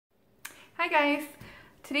Hi guys!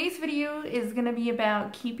 Today's video is going to be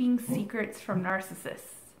about keeping secrets from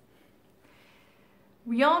narcissists.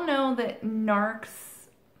 We all know that narcs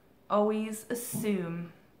always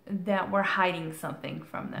assume that we're hiding something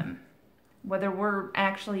from them. Whether we're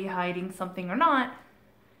actually hiding something or not,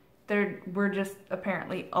 we're just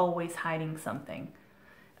apparently always hiding something.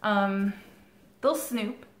 They'll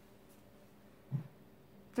snoop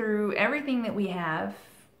through everything that we have,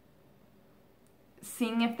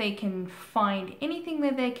 seeing if they can find anything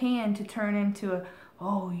that they can to turn into a,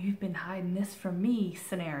 oh, you've been hiding this from me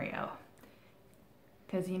scenario.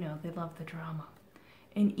 Because, you know, they love the drama.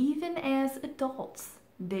 And even as adults,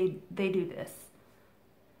 they do this.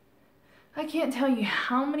 I can't tell you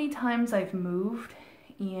how many times I've moved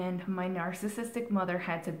and my narcissistic mother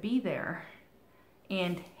had to be there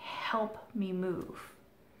and help me move.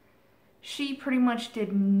 She pretty much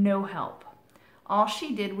did no help. All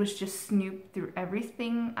she did was just snoop through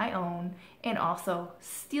everything I own and also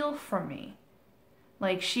steal from me.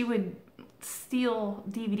 Like, she would steal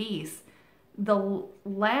DVDs. The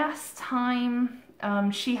last time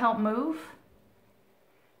she helped move,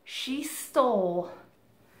 she stole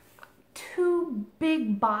 2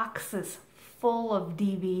 big boxes full of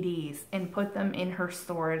DVDs and put them in her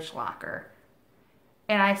storage locker.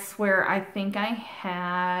 And I swear, I think I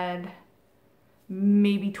had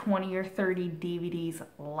maybe 20 or 30 DVDs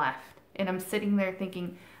left. And I'm sitting there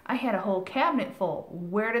thinking, I had a whole cabinet full.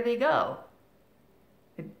 Where did they go?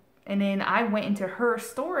 And then I went into her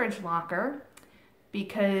storage locker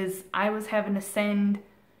because I was having to send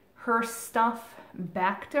her stuff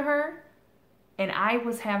back to her. And I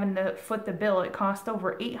was having to foot the bill. It cost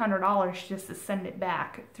over $800 just to send it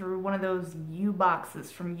back through one of those U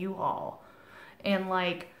boxes from U-Haul. And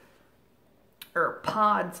like, or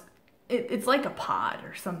pods. It's like a pod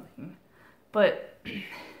or something, but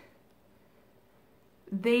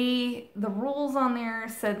the rules on there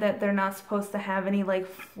said that they're not supposed to have any like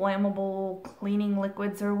flammable cleaning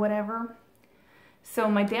liquids or whatever. So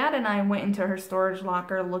my dad and I went into her storage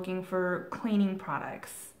locker looking for cleaning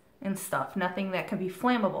products and stuff, nothing that could be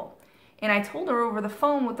flammable. And I told her over the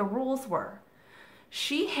phone what the rules were.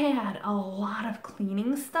 She had a lot of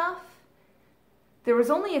cleaning stuff. There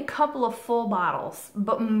was only a couple of full bottles,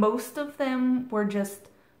 but most of them were just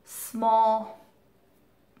small,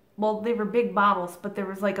 well, they were big bottles, but there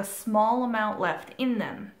was like a small amount left in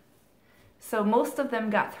them. So most of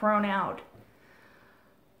them got thrown out.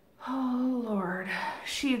 Oh, Lord.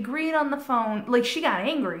 She agreed on the phone. Like, she got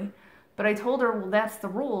angry, but I told her, well, that's the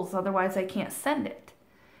rules, otherwise I can't send it.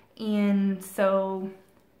 And so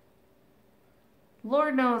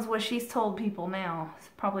Lord knows what she's told people now. She's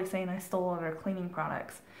probably saying I stole all their cleaning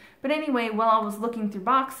products. But anyway, while I was looking through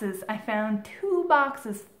boxes, I found 2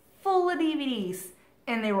 boxes full of DVDs,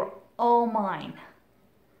 and they were all mine.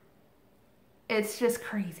 It's just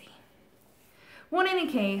crazy. Well, in any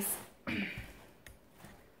case,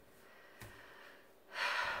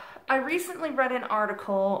 I recently read an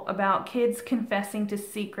article about kids confessing to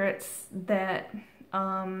secrets that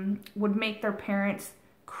would make their parents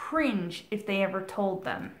cringe if they ever told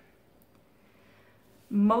them.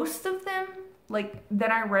 Most of them, like, that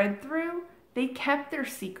I read through, they kept their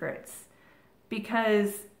secrets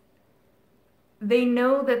because they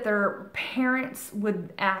know that their parents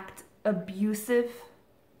would act abusive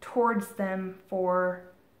towards them for,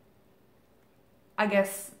 I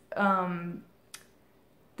guess,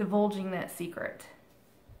 divulging that secret.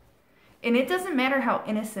 And it doesn't matter how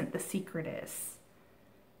innocent the secret is.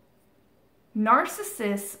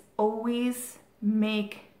 Narcissists always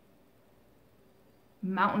make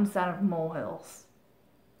mountains out of molehills,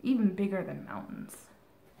 even bigger than mountains.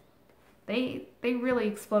 They really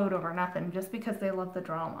explode over nothing just because they love the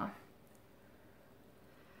drama.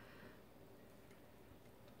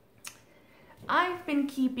 I've been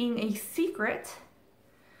keeping a secret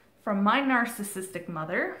from my narcissistic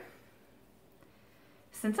mother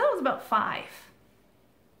since I was about 5.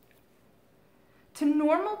 To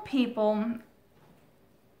normal people,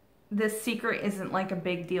 this secret isn't like a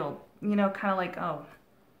big deal. You know, kind of like, oh,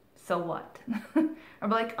 so what? Or be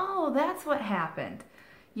like, oh, that's what happened.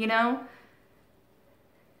 You know?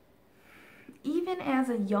 Even as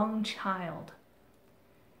a young child,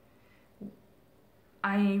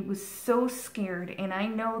 I was so scared, and I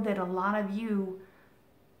know that a lot of you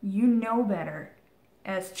know better.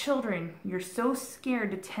 As children, you're so scared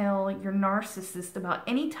to tell your narcissist about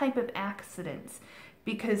any type of accidents,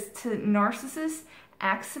 because to narcissists,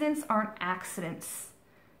 accidents aren't accidents.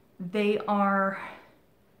 They are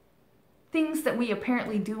things that we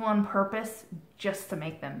apparently do on purpose just to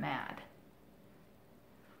make them mad.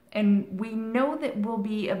 And we know that we'll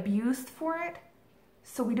be abused for it,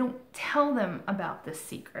 so we don't tell them about this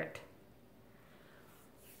secret.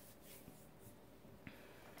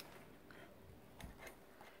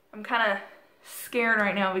 I'm kind of scared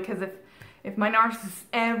right now because if my narcissist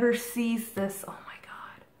ever sees this, oh my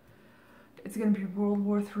God, it's going to be World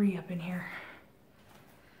War III up in here.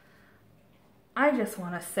 I just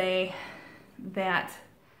want to say that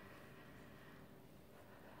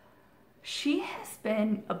she has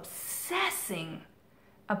been obsessing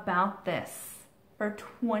about this for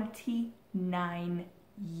 29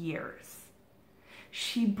 years.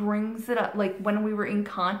 She brings it up, like when we were in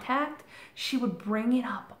contact, she would bring it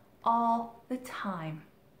up all the time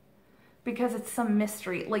because it's some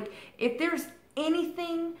mystery. Like, if there's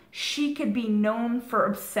anything she could be known for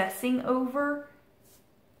obsessing over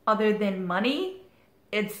other than money,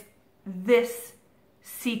 it's this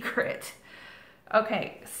secret.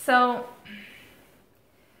 Okay, so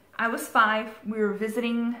I was 5. We were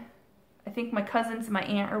visiting, I think, my cousins, my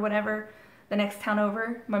aunt or whatever, the next town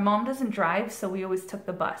over. My mom doesn't drive, so we always took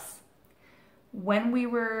the bus. When we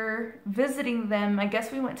were visiting them, I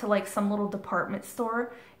guess we went to like some little department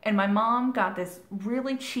store, and my mom got this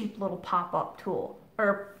really cheap little pop-up tool,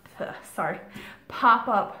 or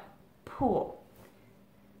pop-up pool.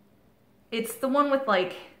 It's the one with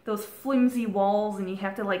like those flimsy walls, and you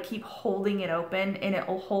have to like keep holding it open, and it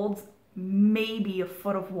holds maybe a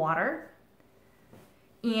foot of water.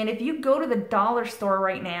 And if you go to the dollar store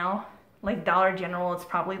right now, like Dollar General, it's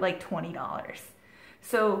probably like $20.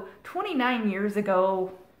 So 29 years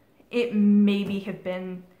ago, it maybe have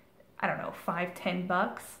been, I don't know, $5,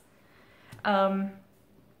 $10.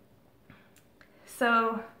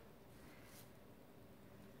 So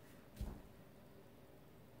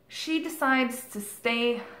she decides to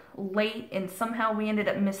stay late, and somehow we ended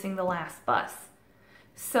up missing the last bus.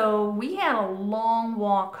 So we had a long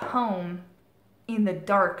walk home in the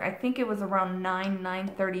dark. I think it was around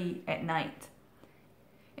 9:30 at night.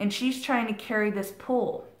 And she's trying to carry this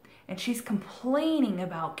pool, and she's complaining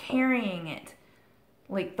about carrying it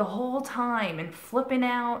like the whole time and flipping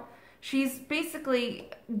out. She's basically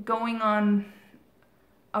going on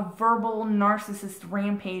a verbal narcissist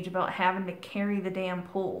rampage about having to carry the damn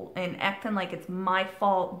pool and acting like it's my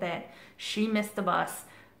fault that she missed the bus,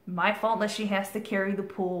 my fault that she has to carry the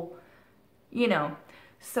pool, you know.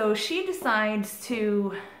 So she decides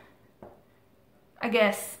to, I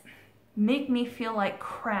guess, make me feel like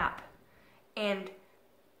crap and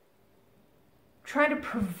try to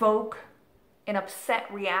provoke an upset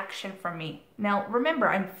reaction from me. Now, remember,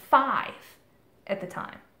 I'm 5 at the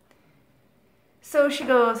time. So she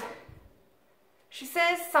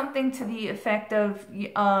says something to the effect of,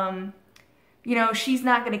 you know, she's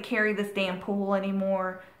not going to carry this damn pool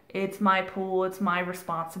anymore. It's my pool. It's my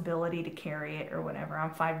responsibility to carry it or whatever.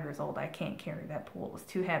 I'm 5 years old. I can't carry that pool. It was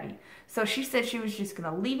too heavy. So she said she was just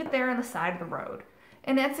going to leave it there on the side of the road.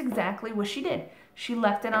 And that's exactly what she did. She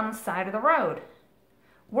left it on the side of the road.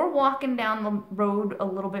 We're walking down the road a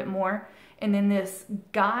little bit more, and then this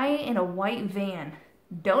guy in a white van,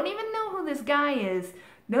 don't even know who this guy is,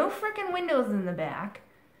 no freaking windows in the back.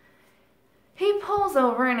 He pulls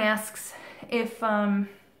over and asks if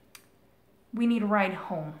we need a ride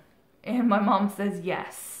home. And my mom says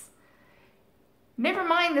yes. Never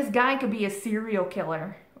mind, this guy could be a serial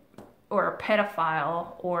killer or a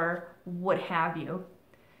pedophile or what have you.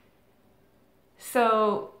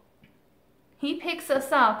 So he picks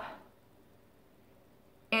us up,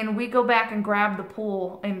 and we go back and grab the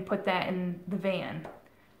pool and put that in the van.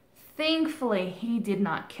 Thankfully, he did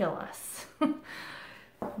not kill us.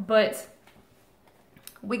 But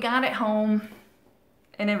we got it home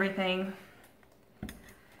and everything.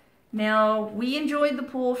 Now, we enjoyed the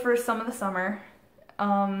pool for some of the summer.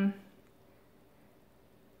 One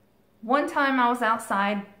time I was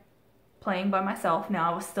outside playing by myself.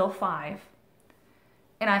 Now I was still 5.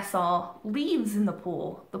 And I saw leaves in the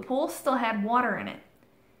pool. The pool still had water in it.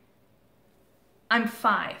 I'm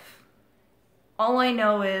 5. All I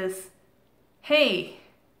know is, hey,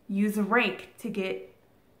 use a rake to get,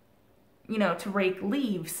 you know, to rake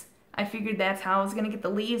leaves. I figured that's how I was going to get the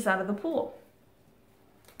leaves out of the pool.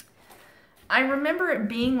 I remember it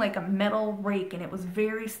being like a metal rake, and it was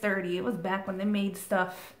very sturdy. It was back when they made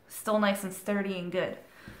stuff still nice and sturdy and good.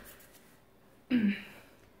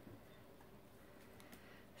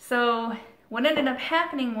 So what ended up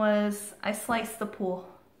happening was I sliced the pool.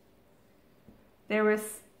 There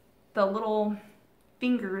was the little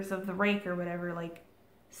fingers of the rake or whatever, like,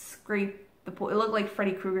 scraped the pool. It looked like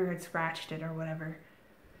Freddy Krueger had scratched it or whatever.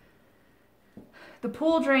 The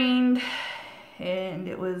pool drained, and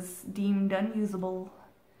it was deemed unusable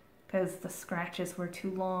because the scratches were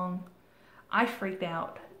too long. I freaked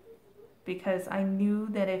out. because I knew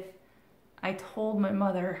that if I told my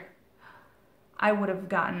mother, I would have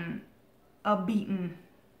gotten a beating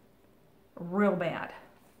real bad.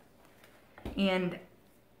 And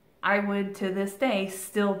I would, to this day,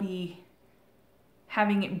 still be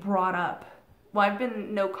having it brought up. Well, I've been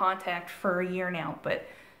in no contact for a year now, but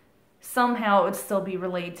somehow it would still be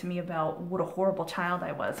relayed to me about what a horrible child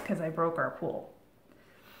I was because I broke our pool.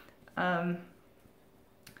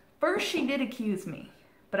 First, she did accuse me,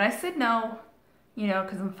 but I said no, you know,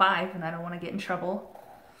 because I'm 5 and I don't want to get in trouble.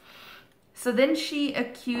 So then she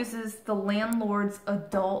accuses the landlord's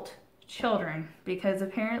adult children because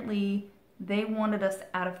apparently they wanted us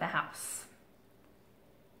out of the house.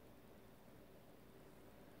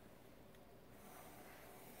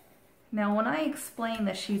 Now, when I explain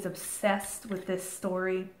that she's obsessed with this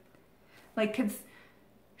story, like, 'cause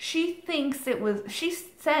she thinks it was, she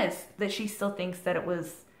says that she still thinks that it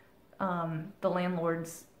was the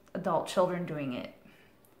landlord's adult children doing it.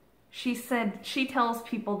 She said, she tells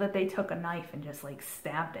people that they took a knife and just like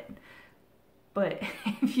stabbed it. But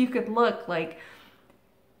if you could look, like,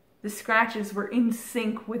 the scratches were in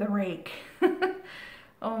sync with a rake.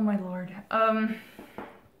 Oh my Lord.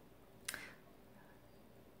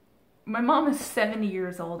 My mom is 70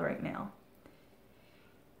 years old right now.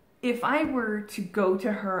 If I were to go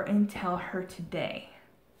to her and tell her today,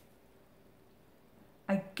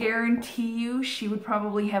 I guarantee you she would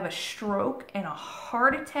probably have a stroke and a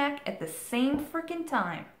heart attack at the same freaking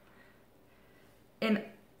time. And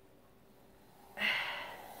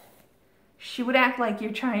she would act like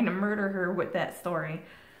you're trying to murder her with that story.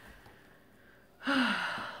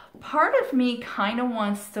 Part of me kind of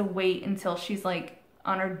wants to wait until she's like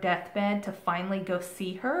on her deathbed to finally go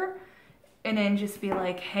see her and then just be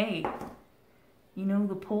like, hey, you know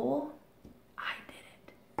the pool? I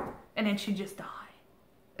did it. And then she'd just die.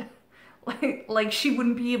 like she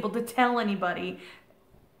wouldn't be able to tell anybody.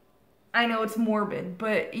 I know it's morbid,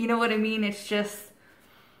 but you know what I mean? It's just,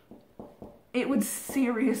 it would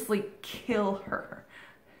seriously kill her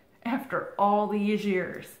after all these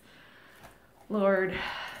years. Lord.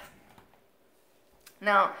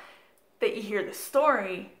 Now that you hear the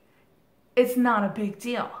story, it's not a big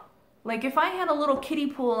deal. Like, if I had a little kiddie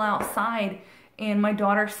pool outside and my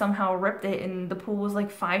daughter somehow ripped it and the pool was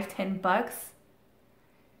like $5-10,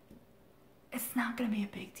 it's not gonna be a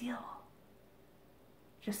big deal.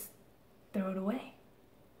 Just throw it away.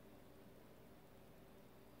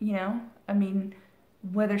 You know, I mean,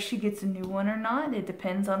 whether she gets a new one or not, it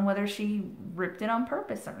depends on whether she ripped it on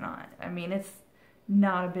purpose or not. I mean, it's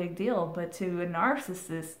not a big deal, but to a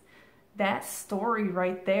narcissist, that story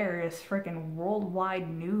right there is freaking worldwide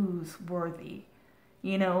newsworthy.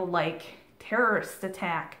 You know, like terrorist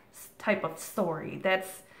attack type of story.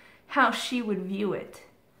 That's how she would view it.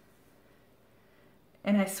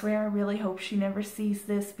 And I swear I really hope she never sees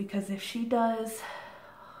this, because if she does,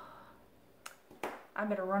 I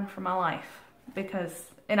better run for my life. Because,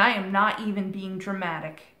 and I am not even being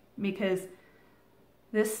dramatic, because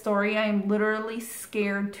this story, I am literally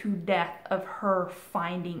scared to death of her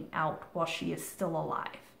finding out while she is still alive.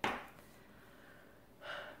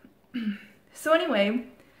 So anyway,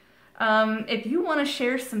 if you want to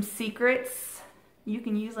share some secrets, you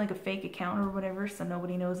can use like a fake account or whatever so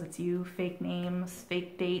nobody knows it's you. Fake names,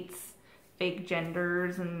 fake dates, fake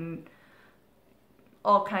genders, and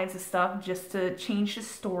all kinds of stuff, just to change the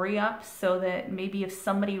story up so that maybe if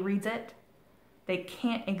somebody reads it, they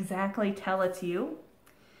can't exactly tell it's you.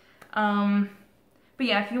 But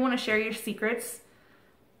yeah, if you want to share your secrets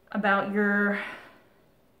about your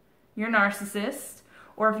narcissist,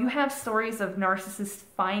 or if you have stories of narcissists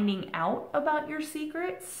finding out about your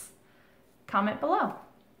secrets, comment below. All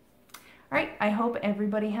right, I hope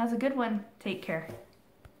everybody has a good one. Take care.